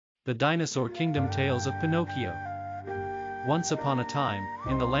The Dinosaur Kingdom Tales of Pinocchio. Once upon a time,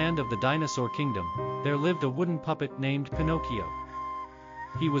 in the land of the Dinosaur Kingdom, there lived a wooden puppet named Pinocchio.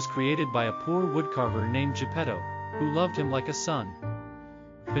 He was created by a poor woodcarver named Geppetto, who loved him like a son.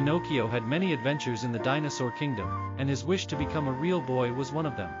 Pinocchio had many adventures in the Dinosaur Kingdom, and his wish to become a real boy was one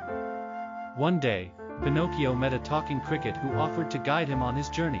of them. One day, Pinocchio met a talking cricket who offered to guide him on his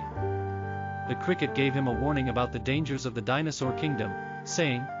journey. The cricket gave him a warning about the dangers of the Dinosaur Kingdom,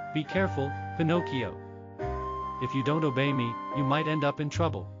 saying, "Be careful, Pinocchio. If you don't obey me, you might end up in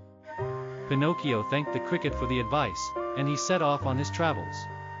trouble." Pinocchio thanked the cricket for the advice, and he set off on his travels.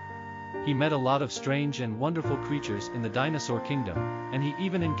 He met a lot of strange and wonderful creatures in the Dinosaur Kingdom, and he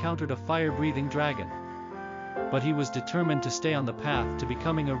even encountered a fire-breathing dragon. But he was determined to stay on the path to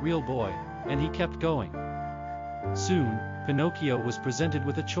becoming a real boy, and he kept going. Soon, Pinocchio was presented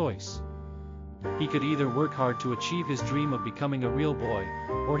with a choice. He could either work hard to achieve his dream of becoming a real boy,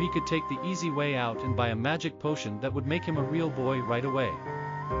 or he could take the easy way out and buy a magic potion that would make him a real boy right away.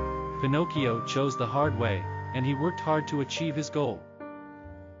 Pinocchio chose the hard way, and he worked hard to achieve his goal.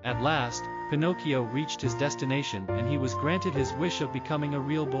 At last, Pinocchio reached his destination and he was granted his wish of becoming a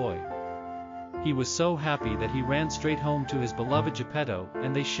real boy. He was so happy that he ran straight home to his beloved Geppetto,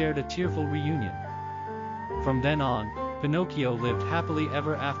 and they shared a tearful reunion. From then on, Pinocchio lived happily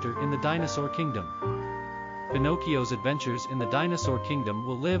ever after in the Dinosaur Kingdom. Pinocchio's adventures in the Dinosaur Kingdom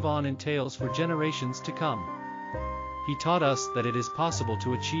will live on in tales for generations to come. He taught us that it is possible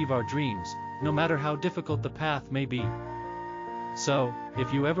to achieve our dreams, no matter how difficult the path may be. So,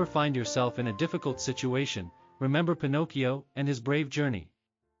 if you ever find yourself in a difficult situation, remember Pinocchio and his brave journey.